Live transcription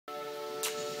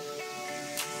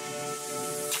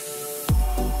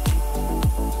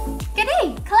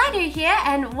Hey, Kaleidow here,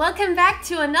 and welcome back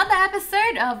to another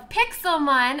episode of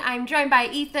Pixelmon. I'm joined by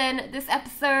Ethan this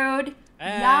episode.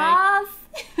 Hey. Yes.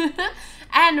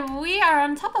 And we are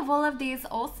on top of all of these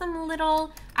awesome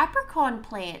little apricot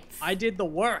plants. I did the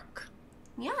work.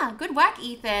 Yeah, good work,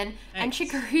 Ethan. Thanks. And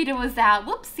Chikorita was out.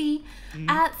 Whoopsie.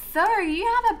 So, you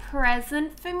have a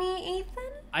present for me, Ethan?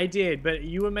 I did, but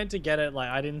you were meant to get it, like,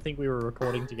 I didn't think we were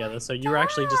recording together, so you were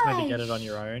actually just meant to get it on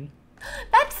your own.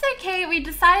 That's okay. We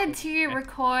decided to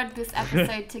record this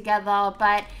episode together,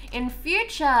 but in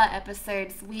future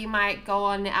episodes, we might go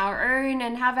on our own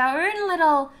and have our own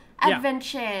little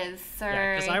adventures. So,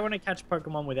 because I want to catch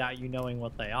Pokemon without you knowing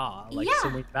what they are. Like, so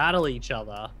when we battle each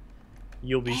other,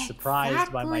 you'll be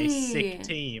surprised by my sick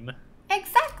team.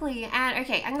 Exactly. And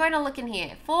okay, I'm going to look in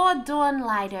here for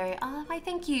Kaleidow. Oh, why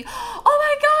thank you. Oh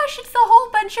my gosh, it's a whole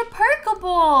bunch of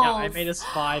Pokeballs. Yeah, I made us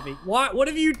 5 each. What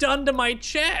have you done to my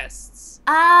chests?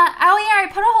 Oh yeah, I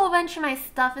put a whole bunch of my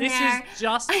stuff in there. This is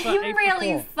just for I'm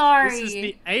really sorry. This is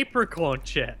the apricot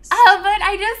chest. But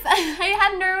I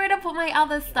had nowhere to put my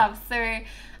other stuff, so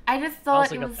I just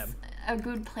thought it was a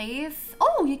good place.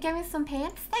 Oh, you gave me some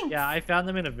pants? Thanks. Yeah, I found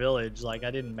them in a village. Like,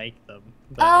 I didn't make them.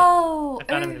 But I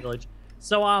found them in a village.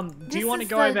 So, do you want to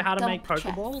go over how to make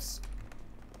Pokeballs?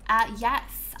 Yes.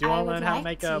 Do you want to learn how to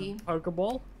make a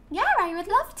Pokeball? Yeah, I would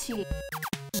love to.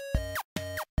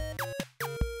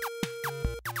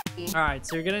 Alright,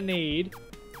 so you're going to need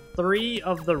 3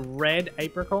 of the red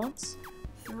apricots.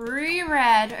 3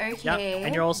 red, okay. Yep,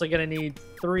 and you're also going to need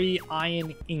 3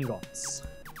 iron ingots.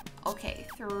 Okay,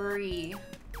 3. Yep.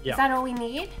 Is that all we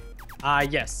need?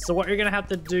 Yes. So what you're going to have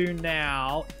to do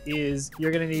now is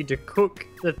you're going to need to cook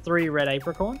the 3 red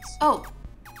apricots. Oh.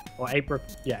 Or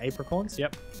apricots.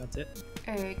 Yep, that's it.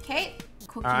 Okay,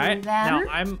 cooking them. Now,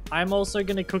 I'm also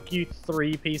going to cook you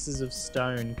 3 pieces of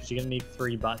stone because you're going to need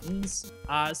 3 buttons.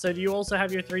 So do you also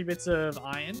have your 3 bits of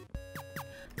iron?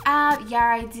 Yeah,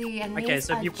 I do. And okay, these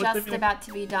so are if you put just about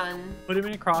to be done. Put them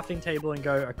in a crafting table and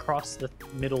go across the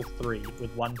middle 3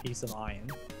 with 1 piece of iron.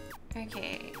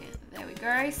 Okay, there we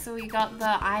go. So we got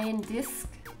the iron disc.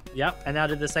 Yep, and now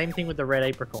do the same thing with the red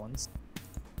apricots.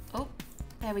 Oh,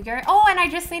 there we go. Oh, and I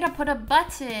just need to put a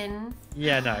button.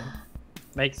 Yeah, no.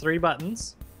 Make 3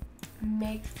 buttons.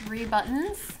 Make 3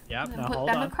 buttons. Yep, now put hold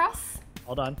them on. across.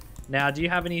 Hold on. Now, do you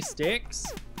have any sticks?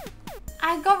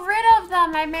 I got rid of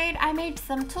them. I made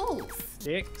some tools.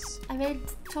 Sticks? I made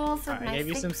tools with my I gave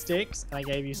you sticks. some sticks, and I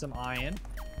gave you some iron.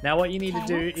 Now what you need to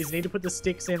do is you need to put the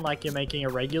sticks in like you're making a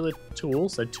regular tool,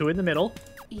 so 2 in the middle.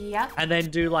 Yep. And then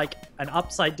do like an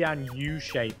upside down U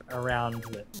shape around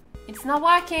it. It's not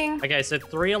working. Okay, so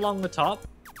 3 along the top.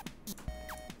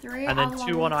 3 and then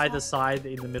 2 on either side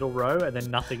in the middle row, and then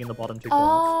nothing in the bottom 2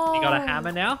 corners. You got a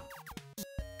hammer now?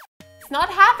 It's not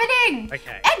happening!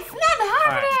 Okay. It's not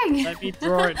happening! Right, let me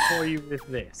draw it for you with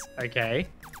this, okay?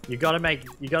 You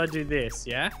gotta do this,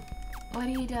 yeah? What are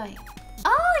you doing?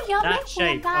 Oh, you're that making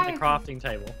shape a on the crafting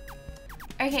table.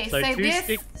 Okay, so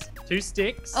this... 2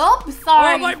 sticks. Oh,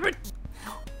 sorry. Oh, my...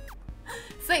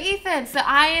 So, Ethan, so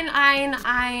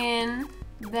iron,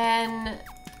 then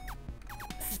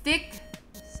stick,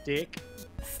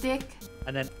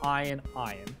 and then iron.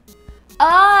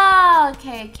 Oh,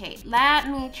 okay. Let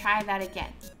me try that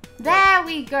again. There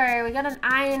we go. We got an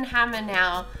iron hammer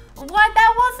now. What?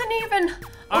 That wasn't even...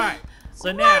 Alright,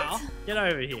 so now, get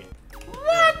over here.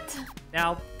 What?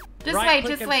 Now, just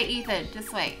wait, Ethan.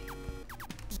 Just wait.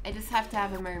 I just have to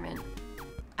have a moment.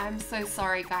 I'm so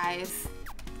sorry, guys.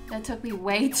 That took me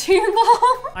way too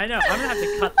long. I know. I'm gonna have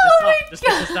to cut this up just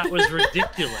because that was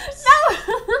ridiculous. Oh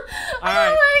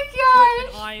my gosh.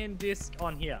 Put an iron disc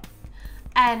on here.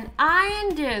 An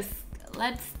iron disc.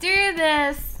 Let's do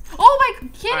this. Oh my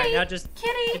kitty. Alright, now just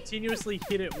kitty. continuously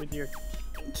hit it with your...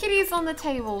 Kitty's on the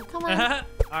table. Come on.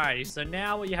 Alright, so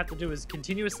now what you have to do is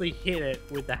continuously hit it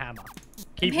with the hammer.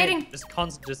 Keep hitting.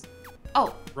 Just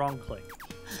oh. Wrong click.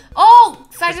 Oh,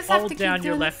 so I just have to hold keep down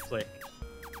your doing left this? click.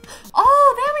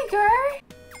 Oh, there we go.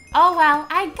 Oh, well,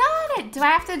 I got it. Do I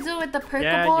have to do it with the Pokeball?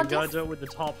 Yeah, you gotta do it with the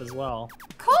top as well.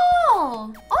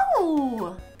 Cool.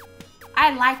 Oh,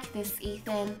 I like this,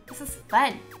 Ethan. This is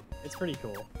fun. It's pretty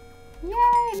cool. Yay,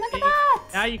 look at that.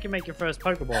 Now you can make your first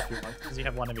Pokeball if you want, because you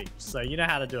have 1 of each. So you know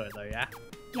how to do it though, yeah?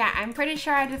 Yeah, I'm pretty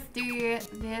sure I just do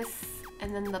this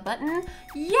and then the button.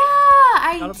 Yeah,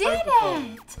 I did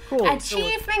it. Cool.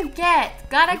 Achievement get.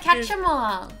 Gotta catch them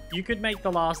all. You could make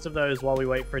the last of those while we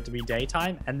wait for it to be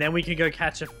daytime, and then we can go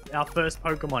catch our first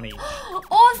Pokemon each.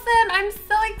 Awesome. I'm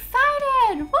so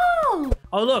excited. Woo.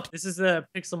 Oh, look. This is the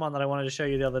Pixelmon that I wanted to show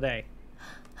you the other day.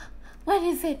 What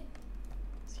is it?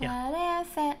 Yeah. What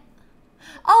is it?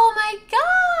 Oh my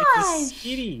gosh! It's a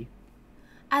skitty.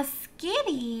 A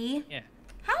skitty? Yeah.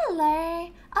 Hello.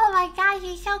 Oh my god,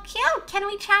 he's so cute. Can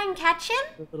we try and catch him?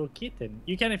 A little kitten.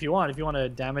 You can if you want. If you want to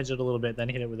damage it a little bit, then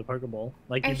hit it with a Pokeball.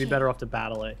 Like, you'd be better off to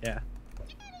battle it, yeah.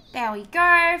 There we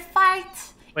go.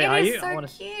 Fight. Wait, it is so I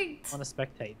cute. I want to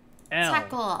spectate. L.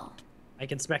 Tackle. I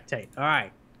can spectate. All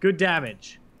right. Good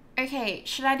damage. Okay,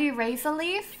 should I do Razor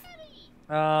Leaf?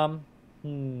 Or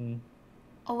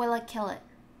will it kill it?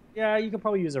 Yeah, you could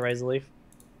probably use a Razor Leaf.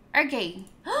 Okay.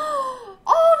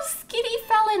 Oh, Skitty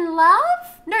fell in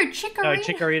love? No, Chikorita. No,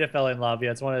 Chikorita fell in love.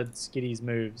 Yeah, it's one of Skitty's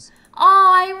moves.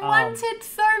 Oh, I wanted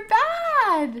so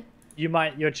bad. Your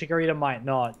Chikorita might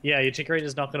not. Yeah, your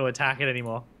Chikorita's not going to attack it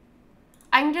anymore.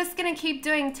 I'm just going to keep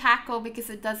doing tackle because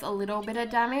it does a little bit of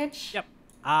damage. Yep.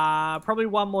 Probably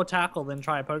one more tackle, then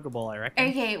try a Pokeball, I reckon.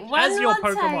 Okay, As your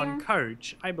more Pokemon time.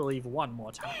 coach, I believe one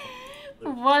more tackle.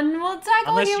 One more tackle,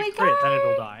 Unless here you we crit, go. then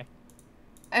it'll die.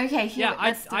 Okay, here,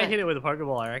 Yeah, I hit it with a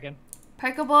Pokeball, I reckon.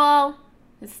 Pokeball.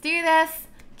 Let's do this.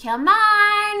 Come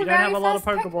on. You don't have a lot of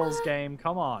Pokeballs, game.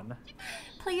 Come on.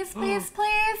 Please, please,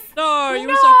 please. No, you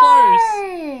were so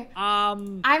close.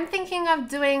 I'm thinking of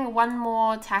doing one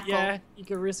more tackle. Yeah, you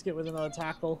could risk it with another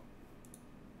tackle.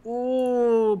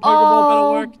 Ooh, Pokeball better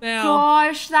work now.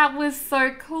 Gosh, that was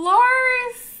so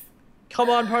close. Come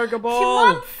on, Pokeball.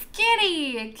 Come on,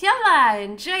 Skitty. Come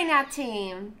on, join our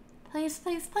team. Please,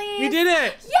 please, please. You did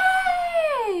it.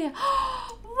 Yay!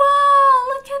 Wow,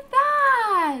 look at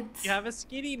that. You have a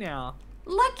Skitty now.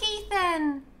 Look,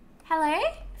 Ethan. Hello?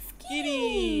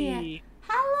 Skitty.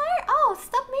 Hello? Oh,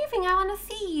 stop moving. I want to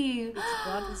see you.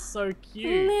 That is so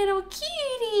cute. Little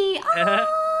cutie.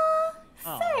 Oh,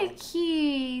 so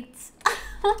cute.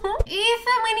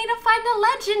 Ethan, we need to find the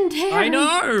legendary. I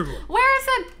know. Where is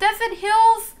it? Desert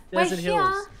Hills? Desert We're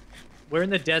Hills. here. We're in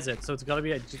the desert, so it's got to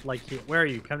be just like here. Where are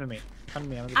you? Come to me. Come to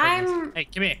me. Hey,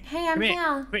 come here. Hey, I'm come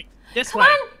here. Quick. This Come way.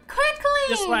 on, quickly.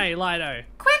 This way, Lido.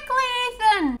 Quickly,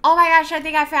 Ethan. Oh my gosh, I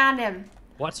think I found him.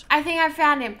 What? I think I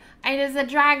found him. It is a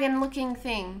dragon-looking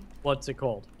thing. What's it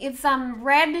called? It's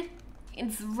red.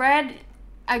 It's red.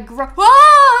 A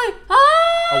ah!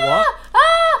 Ah! A what?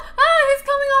 Ah! He's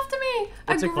coming after me.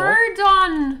 What's a it called?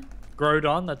 Groudon.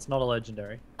 Groudon? That's not a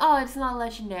legendary. Oh, it's not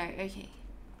legendary. Okay.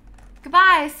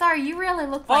 Goodbye. Sorry, you really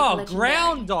look like legendary.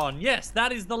 Groundon. Yes,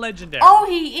 that is the legendary. Oh,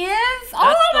 he is? That's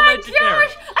oh the my legendary.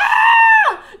 gosh.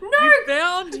 Ah! No. You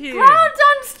found him.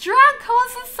 Groudon's drag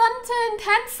causes sun to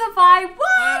intensify. What?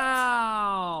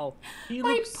 Wow. He My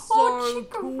looks poor so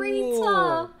Chikorita.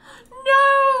 cool.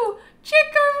 No!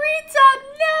 Chikorita,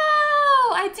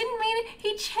 no! I didn't mean it.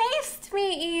 He chased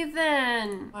me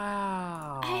even.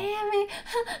 Wow. I didn't mean...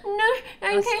 No,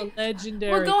 That's okay. a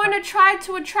legendary. We're going to try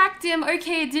to attract him.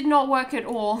 Okay, it did not work at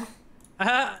all.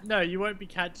 No, you won't be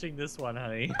catching this one,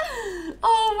 honey.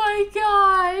 Oh my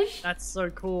gosh. That's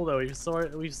so cool, though.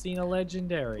 We've seen a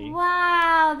legendary.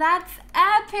 Wow, that's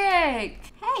epic.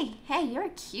 Hey, you're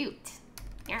cute.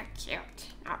 You're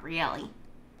cute. Not really.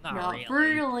 Not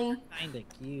really. Kinda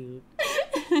cute.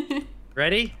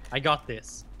 Ready? I got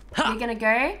this. Ha! You're gonna go?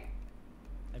 I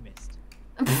missed.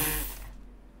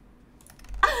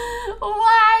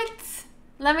 What?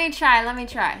 Let me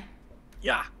try.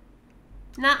 Yeah.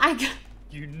 No, I didn't.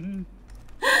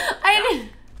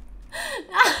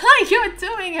 You're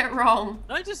doing it wrong.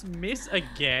 Did I just miss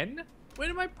again? Where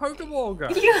did my Pokeball go?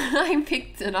 I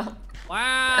picked it up.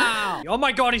 Wow. Oh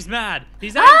my god, he's mad.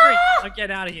 He's angry. I'm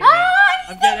getting out of here, man.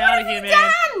 I'm getting out of here, man.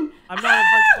 Done? I'm not a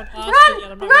Pokemon master Run,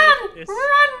 yet. I'm not run, ready for this.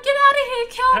 run, get out of here.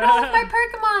 Kill all of my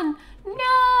Pokemon.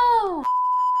 No.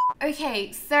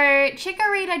 Okay, so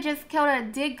Chikorita just killed a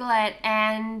Diglett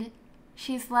and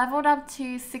she's leveled up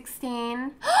to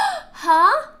 16.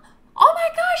 Huh? Oh my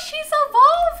gosh, she's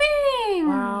evolving!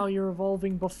 Wow, you're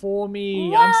evolving before me.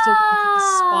 Wow. I'm still into the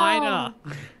spider.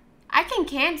 I can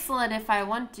cancel it if I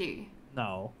want to.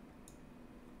 No.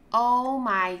 Oh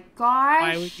my gosh.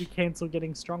 Why would you cancel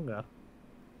getting stronger?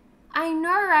 I know,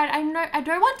 right? I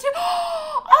don't want to.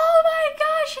 Oh my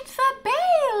gosh, it's a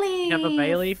Bayleaf. You have a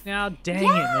Bayleaf now? Dang it,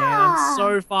 man. I'm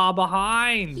so far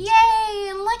behind.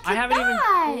 Yay, look I at haven't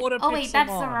that. even bought a Oh wait, that's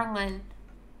the Pixelmon. wrong one.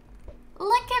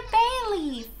 Look at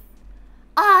Bayleaf.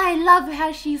 Oh, I love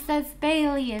how she says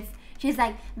Bayleaf. She's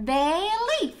like,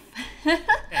 Bayleaf.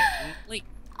 Bayleaf.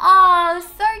 Oh,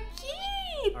 so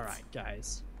cute. All right,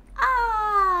 guys.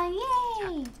 Ah,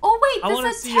 yay. Oh wait, I wanna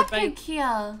there's see a your Tepig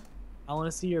here. I want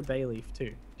to see your Bayleaf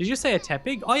too. Did you say a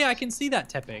Tepig? Oh yeah, I can see that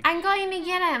Tepig. I'm going to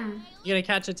get him. You gonna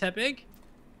catch a Tepig?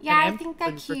 Yeah, I An think they're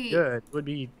Emperor would be cute. good. Would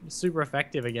be super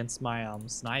effective against my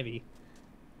Snivy.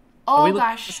 Oh Are we looking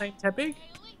at the gosh. same Tepig?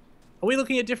 Are we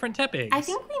looking at different Tepigs? I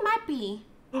think we might be.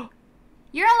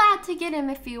 You're allowed to get him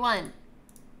if you want.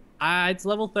 It's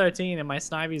level 13 and my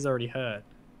Snivy's already hurt.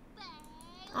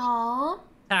 Aw.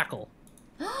 Tackle.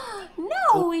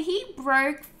 No, he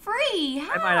broke free.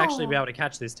 How? I might actually be able to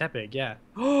catch this Tepig, yeah.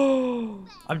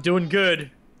 I'm doing good.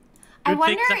 I Good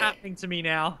wonder... things are happening to me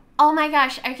now. Oh my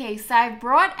gosh, okay, so I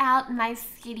brought out my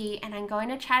Skitty and I'm going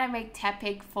to try to make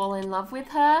Tepig fall in love with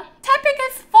her. Tepig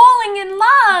is falling in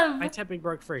love! My Tepig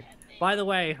broke free. By the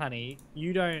way, honey,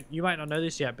 you might not know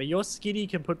this yet, but your Skitty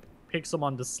can put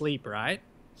Pixelmon to sleep, right?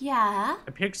 Yeah.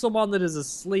 A Pixelmon that is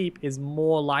asleep is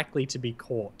more likely to be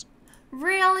caught.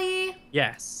 Really?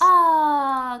 Yes.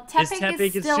 Oh,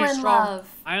 Tepig is still too in strong. love.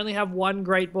 I only have one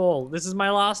great ball. This is my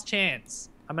last chance.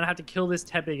 I'm gonna have to kill this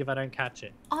Tepig if I don't catch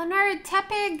it. Oh no,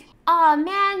 Tepig. Oh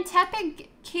man, Tepig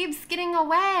keeps getting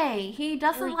away. He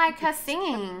doesn't like her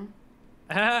singing.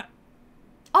 Oh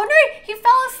no, he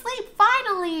fell asleep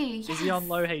finally. Yes. Is he on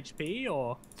low HP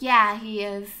or? Yeah, he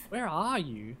is. Where are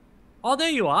you? Oh, there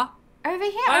you are. Over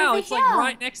here, wow, over it's here. like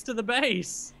right next to the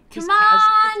base. Come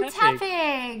on,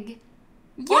 Tepig.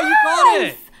 Yes! Oh, you got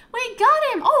it. We got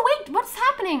him. Oh wait, what's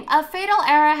happening? A fatal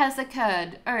error has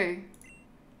occurred. Oh.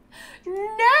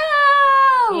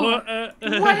 No! What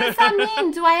does that mean?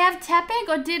 Do I have Tepig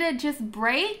or did it just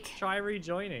break? Try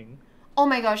rejoining. Oh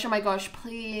my gosh,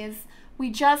 please. We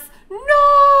just...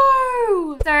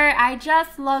 No! So I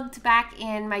just logged back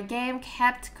in. My game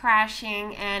kept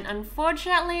crashing and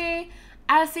unfortunately,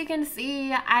 as you can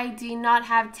see, I do not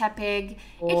have Tepig.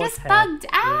 It just bugged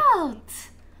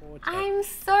out. I'm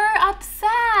so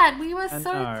upset. We were so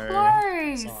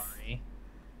close. Sorry.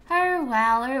 Oh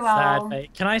well, oh well.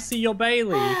 Sad. Can I see your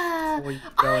Bailey? Before you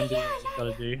go and do what you've got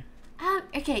to do.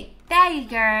 Okay, there you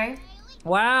go.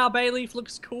 Wow, Bayleaf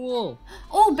looks cool.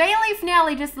 Oh, Bayleaf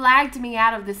nearly just lagged me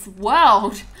out of this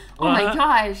world. Oh my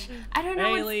gosh. I don't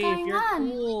know Bayleaf, what's going on.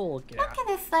 Cool. Look at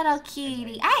this little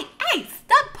kitty. Hey,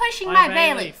 stop pushing my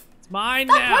Bayleaf. It's mine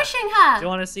stop now. Pushing her. Do you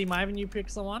want to see my new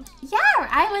Pixelmon? Yeah,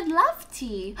 I would love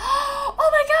to. Oh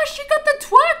my gosh, you got the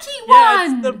twerky Yeah,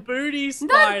 one. it's the booty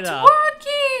spider. The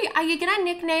twerky. Are you gonna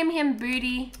nickname him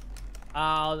Booty?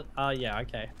 Yeah,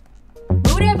 okay.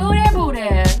 Booty, booty, booty.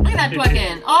 Look at that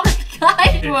twerking. Oh my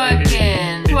god,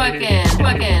 twerking.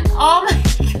 Oh my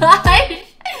gosh.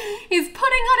 He's putting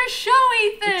on a show,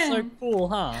 Ethan. It's so cool,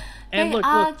 huh? And look,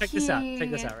 check this out.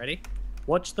 Check this out, ready?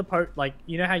 Watch the like,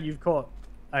 you know how you've caught,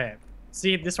 okay.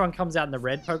 See, this one comes out in the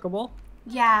red Pokeball?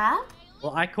 Yeah.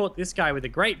 Well, I caught this guy with a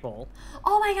great ball.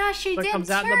 Oh my gosh, you did too. It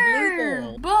comes out in the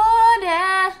blue ball.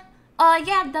 Booty. Oh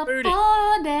yeah, the booty.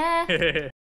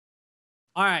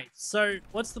 Alright, so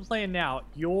what's the plan now?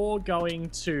 You're going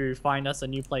to find us a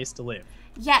new place to live.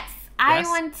 Yes, I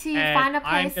want to find a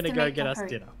place to make I'm going to go get us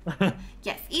dinner.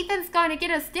 Yes, Ethan's going to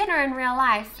get us dinner in real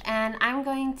life, and I'm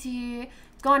going to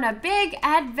go on a big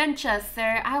adventure, so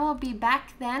I will be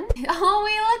back then. Oh,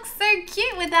 we look so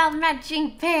cute without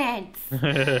matching pants.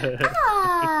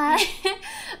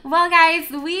 Well, guys,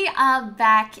 we are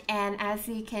back, and as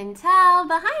you can tell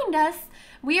behind us,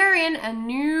 we are in a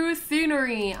new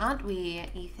scenery, aren't we,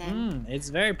 Ethan? It's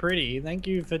very pretty. Thank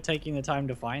you for taking the time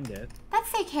to find it.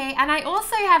 That's okay. And I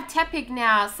also have Tepig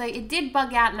now, so it did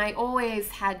bug out and I always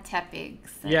had Tepig.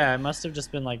 So. Yeah, it must have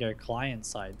just been like a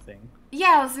client-side thing.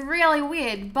 Yeah, it was really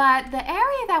weird. But the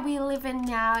area that we live in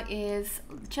now is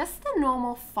just a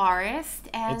normal forest.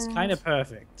 And it's kind of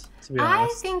perfect, to be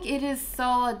honest. I think it is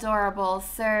so adorable.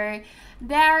 So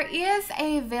there is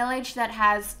a village that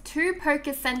has 2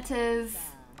 Poké Centers.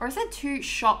 Or is it 2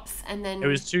 shops and then... It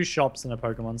was 2 shops and a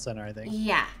Pokemon Center, I think.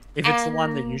 Yeah. If it's the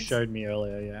one that you showed me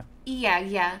earlier, yeah.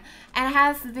 Yeah. And it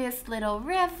has this little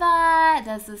river,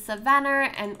 there's a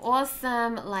savanna, an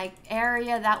awesome like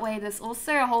area. That way there's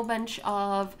also a whole bunch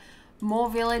of more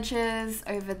villages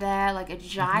over there, like a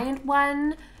giant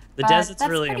one. The desert's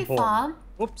really important. Far.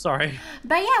 Oops, sorry.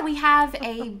 But yeah, we have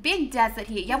a big desert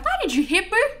here. Yeah, why did you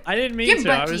hit me? I didn't mean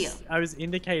to. I was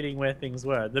indicating where things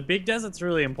were. The big desert's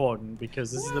really important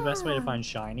because this is the best way to find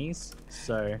shinies.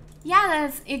 So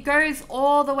yeah, it goes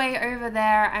all the way over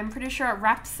there. I'm pretty sure it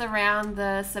wraps around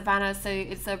the savannah, so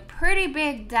it's a pretty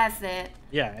big desert.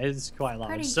 Yeah, it's quite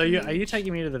large. So are you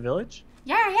taking me to the village?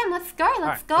 Yeah, I am. Let's go.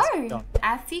 Let's go.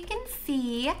 As you can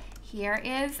see, here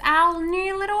is our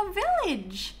new little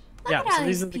village. Yeah, so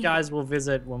these are the guys we'll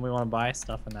visit when we want to buy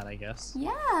stuff and that, I guess.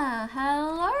 Yeah,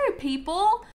 hello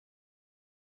people.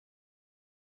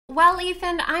 Well,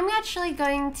 Ethan, I'm actually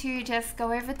going to just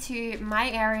go over to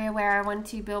my area where I want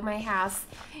to build my house.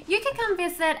 You can come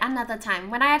visit another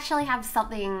time when I actually have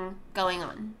something going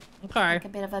on. Okay. Like a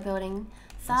bit of a building.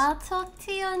 So I'll talk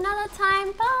to you another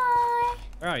time. Bye.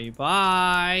 Where are you?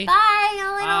 Bye.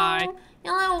 Bye,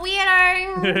 you little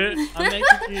weirdo.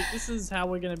 This is how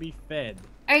we're going to be fed.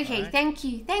 Okay, right. Thank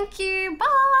you. Bye.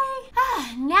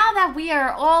 Now that we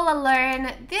are all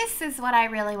alone, this is what I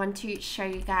really want to show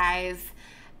you guys.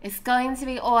 It's going to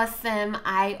be awesome.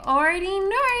 I already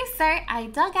know. So I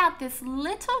dug out this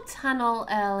little tunnel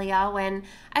earlier when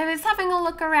I was having a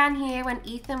look around here when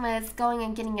Ethan was going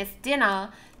and getting us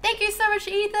dinner. Thank you so much,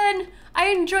 Ethan. I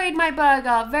enjoyed my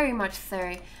burger, very much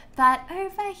so. But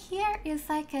over here is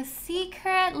like a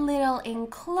secret little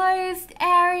enclosed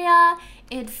area.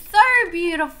 It's so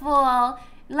beautiful.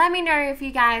 Let me know if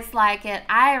you guys like it.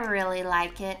 I really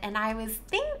like it. And I was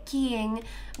thinking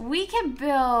we could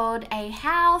build a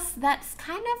house that's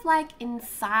kind of like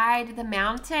inside the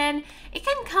mountain. It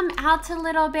can come out a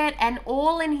little bit, and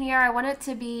all in here I want it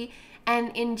to be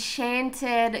an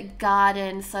enchanted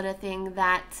garden sort of thing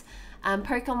that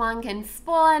Pokemon can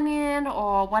spawn in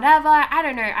or whatever. I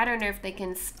don't know if they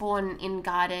can spawn in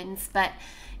gardens, but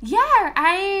yeah,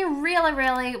 I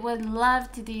really would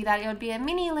love to do that. It would be a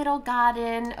mini little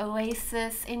garden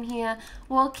oasis in here.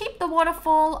 We'll keep the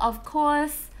waterfall, of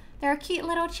course. There are cute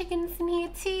little chickens in here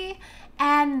too.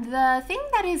 And the thing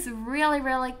that is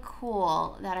really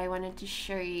cool that I wanted to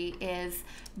show you is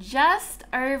just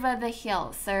over the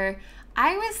hill. So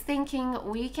I was thinking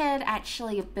we could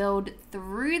actually build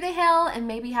through the hill and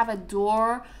maybe have a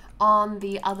door on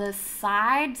the other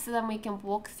side, so then we can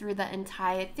walk through the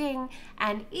entire thing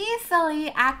and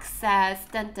easily access.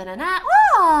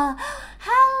 Oh,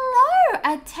 hello,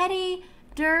 a teddy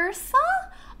dursa.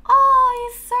 Oh,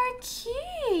 he's so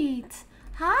cute.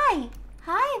 Hi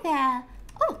there.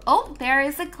 Oh, there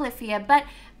is a cliff here, but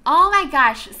oh my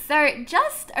gosh, so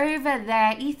just over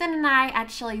there, Ethan and I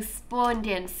actually spawned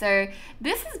in. So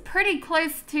this is pretty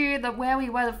close to where we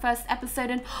were the first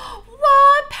episode. And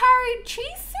what?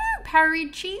 Pachirisu.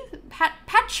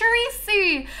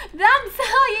 That's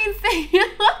how you say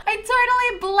it. I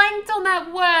totally blanked on that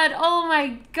word. Oh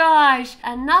my gosh.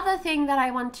 Another thing that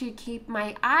I want to keep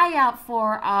my eye out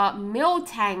for are mill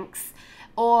tanks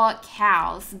or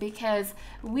cows, because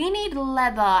we need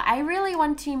leather. I really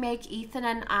want to make Ethan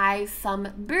and I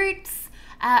some boots.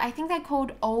 I think they're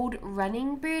called old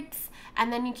running boots,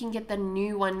 and then you can get the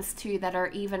new ones too that are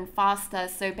even faster.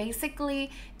 So basically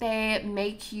they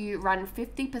make you run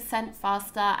 50%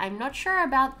 faster. I'm not sure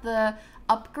about the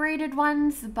upgraded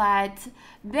ones, but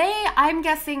I'm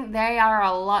guessing they are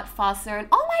a lot faster. And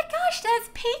oh my gosh, there's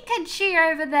Pikachu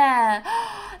over there.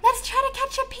 Let's try to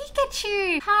catch a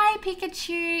Pikachu. Hi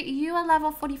Pikachu, you are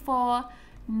level 44.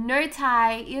 No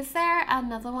tie. Is there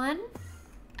another one?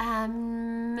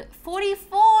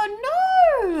 44.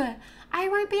 No, I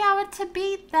won't be able to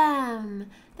beat them.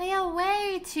 They are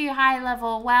way too high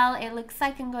level. Well, it looks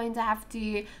like I'm going to have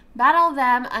to battle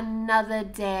them another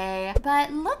day.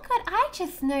 But look what I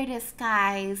just noticed,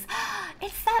 guys.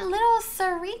 It's that little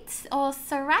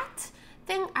Sarat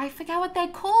thing. I forget what they're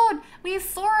called. We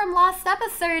saw them last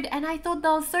episode and I thought they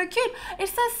were so cute.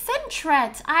 It's a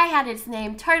Centret. I had its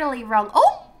name totally wrong.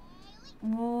 Oh,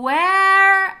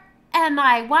 where am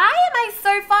I? Why am I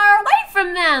so far away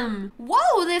from them?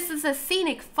 Whoa, this is a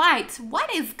scenic fight. What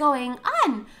is going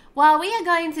on? Well, we are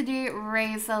going to do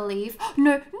Razor Leaf.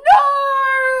 No!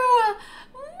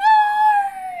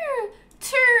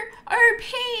 Too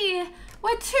OP!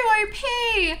 We're too OP!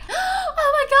 Oh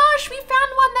my gosh, we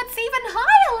found one that's even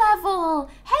higher level!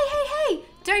 Hey!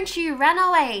 Don't you run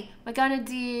away. We're gonna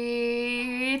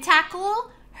do Tackle.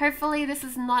 Hopefully this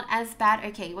is not as bad.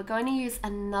 Okay, we're going to use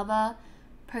another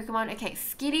Pokemon. Okay,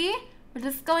 Skitty. We're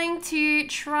just going to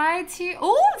try to...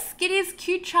 Oh, Skitty's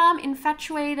cute charm,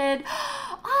 infatuated.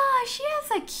 Oh, she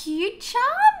has a cute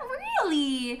charm?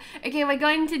 Really? Okay, we're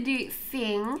going to do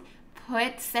Sing.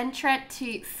 Put Centret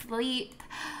to sleep.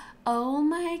 Oh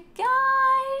my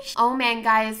gosh. Oh man,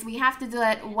 guys, we have to do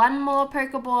it. One more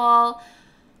Pokeball.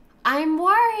 I'm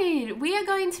worried. We are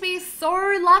going to be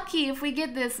so lucky if we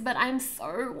get this, but I'm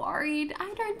so worried.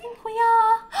 I don't think we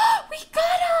are. We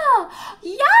got her!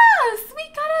 Yes! We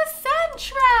got a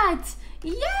Sandrat!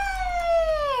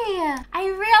 Yay! I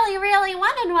really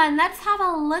wanted one. Let's have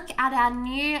a look at our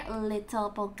new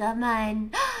little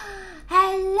Pokemon.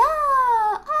 Hello!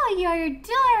 Oh, you're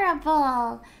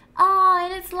adorable. Oh,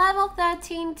 and it's level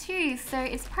 13 too, so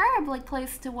it's probably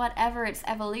close to whatever its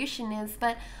evolution is,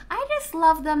 but I just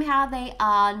love them how they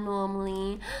are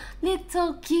normally.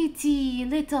 Little cutie,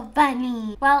 little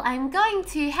bunny. Well, I'm going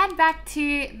to head back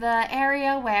to the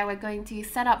area where we're going to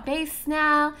set up base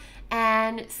now,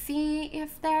 and see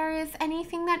if there is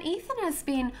anything that Ethan has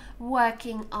been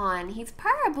working on. He's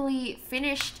probably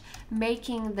finished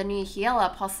making the new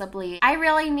healer, possibly. I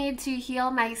really need to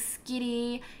heal my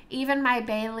Skitty. Even my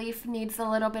bay leaf needs a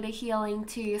little bit of healing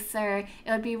too, so it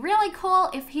would be really cool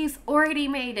if he's already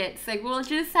made it. So we'll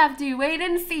just have to wait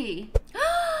and see.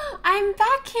 I'm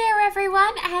back here,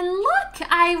 everyone, and look,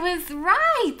 I was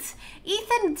right.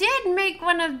 Ethan did make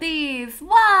one of these.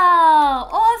 Wow,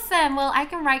 awesome. Well, I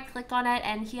can right click on it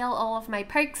and heal all of my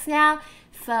pokes now.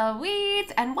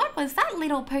 Sweet. And what was that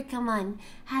little Pokemon?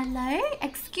 Hello?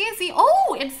 Excuse me.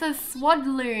 Oh, it's a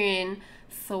Swadloon.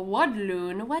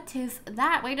 Swadloon? What is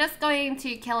that? We're just going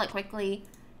to kill it quickly.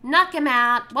 Knock him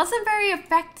out. Wasn't very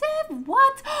effective?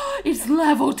 What? It's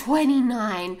level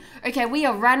 29. Okay, we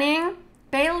are running.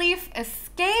 Bayleaf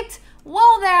escaped.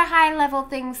 Well, there are high level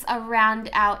things around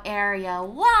our area.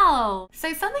 Whoa!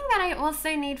 So something that I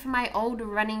also need for my old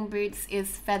running boots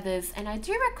is feathers. And I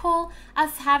do recall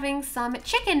us having some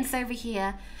chickens over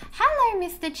here. Hello,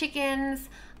 Mr. Chickens.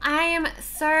 I am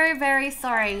so very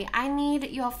sorry. I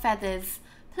need your feathers.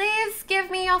 Please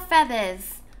give me your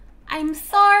feathers. I'm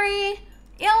sorry.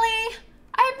 Illy,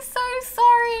 I'm so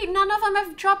sorry. None of them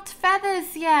have dropped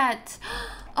feathers yet.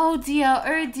 Oh dear,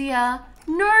 oh dear.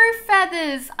 No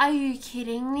feathers. Are you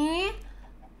kidding me?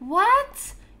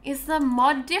 What? Is the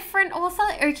mod different also?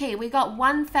 Okay, we got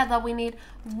one feather. We need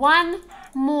one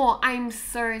more. I'm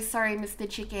so sorry, Mr.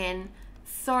 Chicken.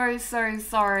 So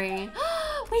sorry.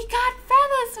 We got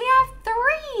feathers. We have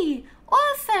 3.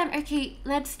 Awesome. Okay,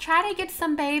 let's try to get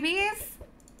some babies.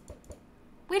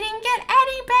 We didn't get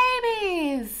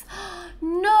any babies.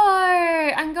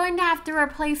 No, I'm going to have to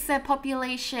replace their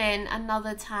population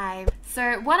another time.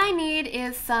 So what I need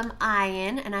is some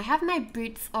iron, and I have my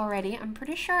boots already. I'm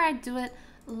pretty sure I do it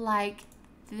like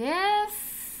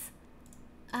this.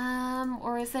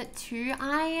 Or is it 2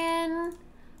 iron?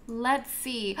 Let's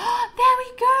see. There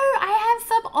we go. I have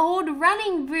some old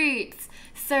running boots.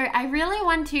 So I really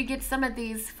want to get some of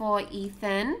these for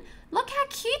Ethan. Look how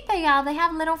cute they are. They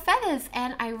have little feathers,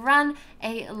 and I run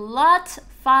a lot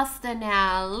faster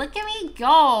now. Look at me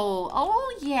go.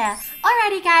 Oh yeah.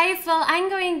 Alrighty guys, well, I'm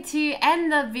going to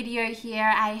end the video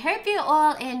here. I hope you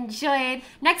all enjoyed.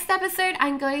 Next episode,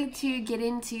 I'm going to get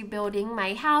into building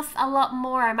my house a lot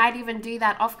more. I might even do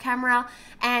that off camera,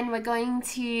 and we're going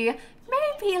to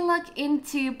maybe look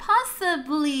into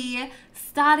possibly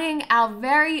starting our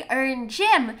very own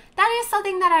gym. That is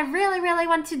something that I really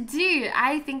want to do.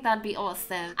 I think that'd be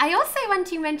awesome. I also want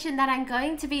to mention that I'm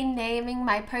going to be naming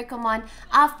my Pokemon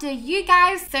after you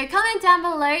guys. So comment down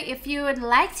below if you would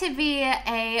like to be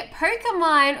a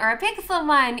Pokemon or a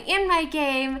Pixelmon in my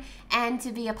game and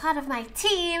to be a part of my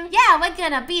team. Yeah, we're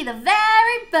gonna be the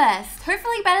very best.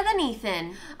 Hopefully better than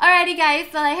Ethan. Alrighty guys,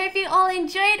 well I hope you all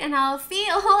enjoyed, and I'll see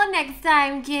you all next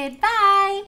time. Goodbye.